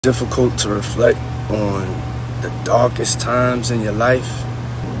Difficult to reflect on the darkest times in your life.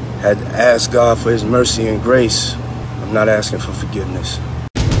 Had to ask God for his mercy and grace. I'm not asking for forgiveness.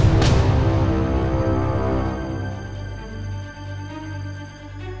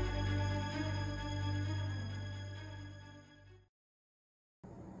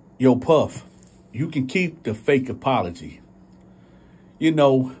 Yo, Puff, you can keep the fake apology. You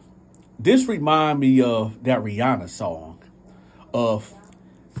know, this remind me of that Rihanna song of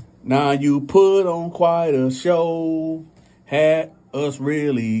now you put on quite a show, had us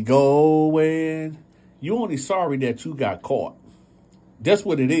really going. You only sorry that you got caught. That's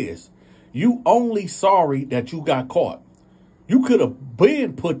what it is. You only sorry that you got caught. You could have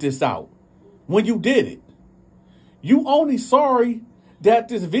been put this out when you did it. You only sorry that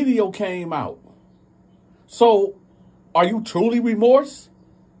this video came out. So are you truly remorse?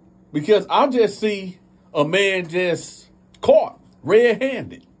 Because I just see a man just caught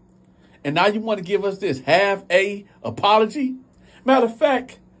red-handed. And now you want to give us this half-a apology? Matter of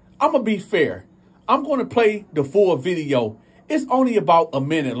fact, I'm going to be fair. I'm going to play the full video. It's only about a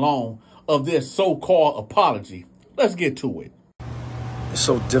minute long of this so-called apology. Let's get to it. It's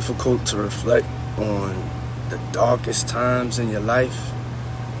so difficult to reflect on the darkest times in your life.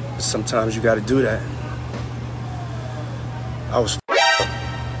 But sometimes you got to do that.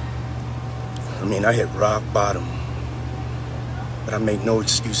 I hit rock bottom. But I make no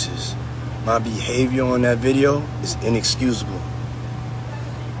excuses. My behavior on that video is inexcusable.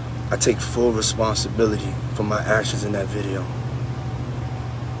 I take full responsibility for my actions in that video.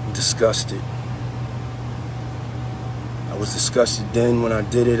 I'm disgusted. I was disgusted then when I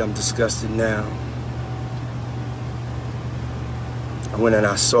did it. I'm disgusted now. I went and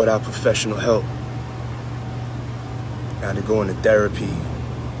I sought out professional help. I had to go into therapy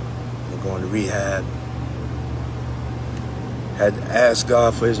and go into rehab. Had to ask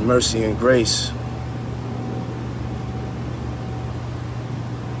God for his mercy and grace.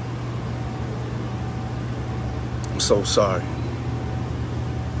 I'm so sorry.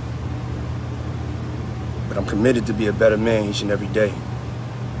 But I'm committed to be a better man each and every day.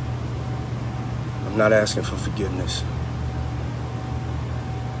 I'm not asking for forgiveness.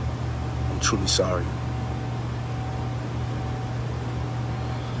 I'm truly sorry.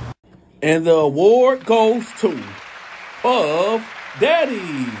 And the award goes to Puff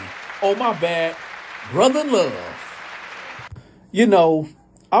Daddy. Oh, my bad. Brother Love. You know,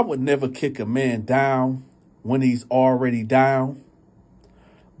 I would never kick a man down when he's already down.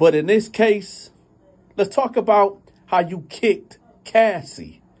 But in this case, let's talk about how you kicked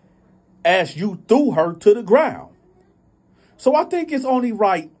Cassie as you threw her to the ground. So I think it's only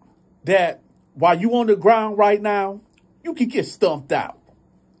right that while you on the ground right now, you can get stumped out.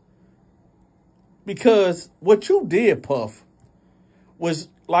 Because what you did, Puff, was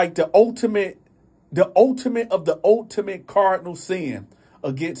like the ultimate of the ultimate cardinal sin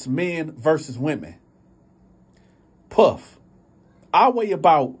against men versus women. Puff, I weigh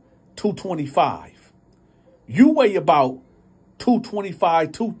about 225. You weigh about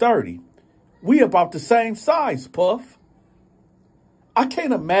 225, 230. We about the same size, Puff. I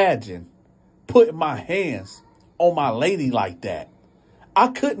can't imagine putting my hands on my lady like that. I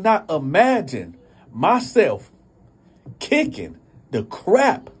could not imagine myself kicking the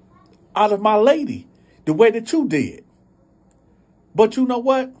crap out of my lady the way that you did. But you know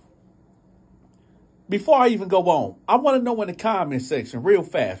what? Before I even go on, I want to know in the comment section real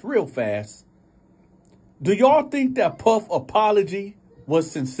fast. Do y'all think that Puff apology was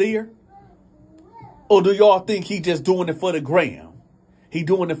sincere? Or do y'all think he just doing it for the gram? He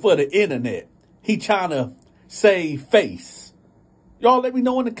doing it for the internet. He trying to save face. Y'all let me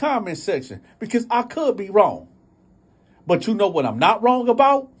know in the comment section because I could be wrong. But you know what I'm not wrong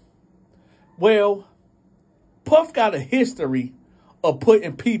about? Well, Puff got a history of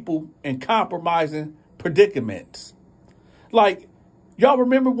putting people in compromising predicaments. Like, y'all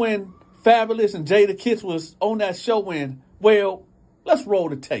remember when Fabulous and Jada Kiss was on that show and, well, let's roll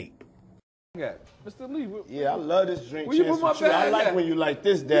the tape. Yeah, Mr. Lee. Yeah, I love this drink. Where you put my bag? I like when you like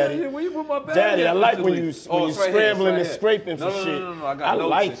this, Daddy. Yeah, where you put my bag? Daddy, I like when you right scrambling and scraping for shit. No, I got I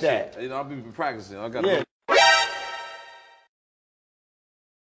like that. Shit. You know, I've been practicing. I got. Yeah.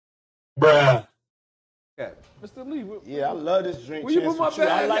 Bruh. Yeah, Mr. Lee. Yeah, I love this drink. Where you put my bag?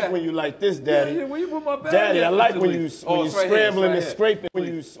 I like when you like this, Daddy. Yeah, where you put my bag? Daddy, I like when you scrambling and here. scraping. When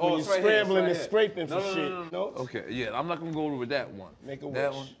you scrambling and scraping for No, shit. No. Okay, yeah, I'm not gonna go over with that one. Make a wish.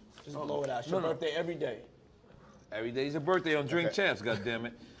 That one. Just blow it out. It's your birthday every day. Every day's your birthday on Drink Champs,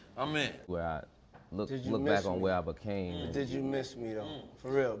 goddammit. I'm in. Where I look back on where I became. Did you miss me though?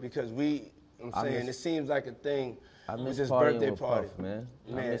 For real? Because I'm saying it seems like a thing It's his birthday party. Puff, man.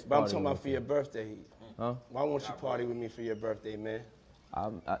 But I'm talking about for your birthday. Huh? Why won't you party with me for your birthday, man?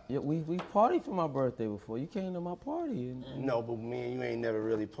 We partied for my birthday before. You came to my party. No, but me and you ain't never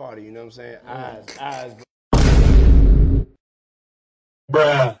really party. You know what I'm saying? Eyes,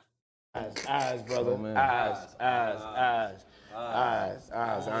 bruh. Eyes, brother. Oh, Eyes.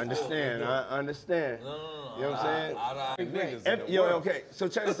 I understand. No. You know what I'm saying? Okay. So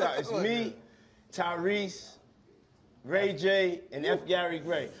check this out. It's me, Tyrese, Ray J, and F. Gary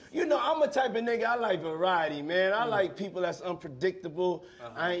Gray. You know, I'm a type of nigga, I like variety, man. I like people that's unpredictable.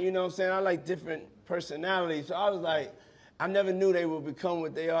 You know what I'm saying? I like different personalities. So I was like, I never knew they would become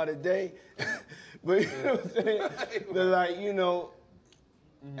what they are today. But you know what I'm saying? But like, you know,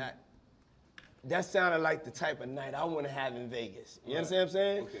 that sounded like the type of night I want to have in Vegas. You understand what I'm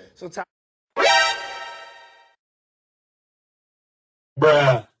saying? Okay. So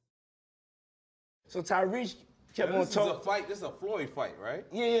bruh. So Tyrese kept on talking. This is a fight. This is a Floyd fight, right?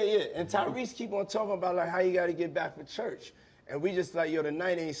 Yeah. And Tyrese keep on talking about like how you got to get back for church. And we just like, yo, the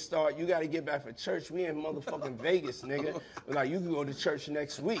night ain't start. You got to get back for church. We in motherfucking Vegas, nigga. But like, you can go to church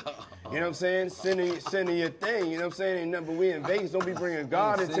next week. You know what I'm saying? Sending your thing. You know what I'm saying? Ain't nothing, but we in Vegas. Don't be bringing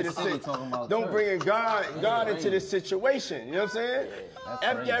God into this situation. Don't bring God into this situation. You know what I'm saying?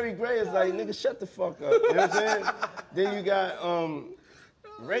 F. Gary Gray is like, nigga, shut the fuck up. You know what I'm saying? Then you got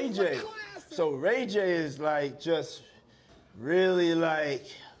Ray J. So Ray J is like just really like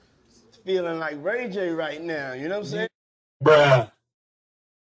feeling like Ray J right now. You know what I'm saying? Bruh.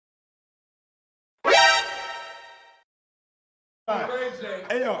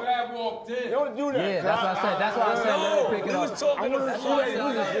 Hey, yo. Walked in. Don't do that. Yeah, that's what I said. That's why I said let me pick it up. That's why I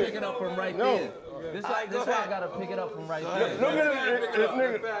gotta pick it up from right there. This why I gotta pick it up from right there. Look at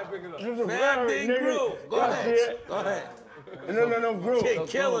it, Fab Big Groove. Go ahead. No, Groove.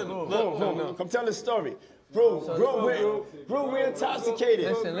 Killing. Groove. Come tell the story. Groove, we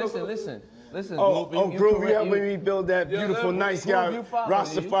intoxicated. Listen. Groove, you helping me build that beautiful, nice guy,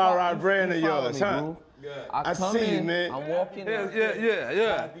 Rastafari brand of yours, huh? I see you, man. I'm walking.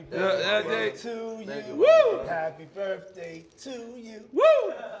 Yeah. Happy birthday to you. Woo! Happy birthday to you.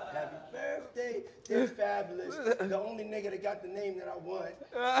 Woo! Happy birthday, dear Fabulous. The only nigga that got the name that I want.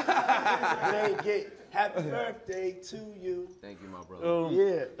 It ain't gay. Happy birthday to you. Thank you, my brother.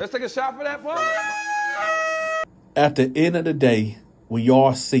 Let's take a shot for that, boy. At the end of the day, we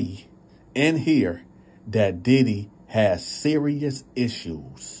all see and hear that Diddy has serious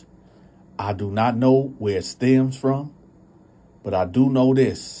issues. I do not know where it stems from, but I do know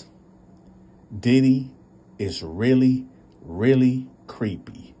this. Diddy is really, really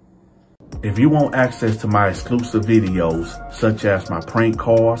creepy. If you want access to my exclusive videos, such as my prank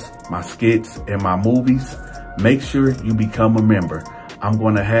calls, my skits, and my movies, make sure you become a member. I'm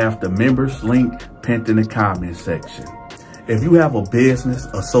going to have the members link pinned in the comment section. If you have a business,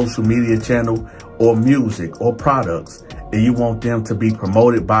 a social media channel, or music or products, and you want them to be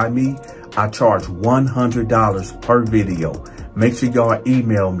promoted by me, I charge $100 per video. Make sure y'all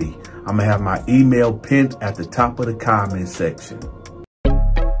email me. I'm going to have my email pinned at the top of the comment section.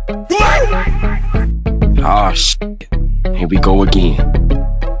 Ah, shit. Here we go again.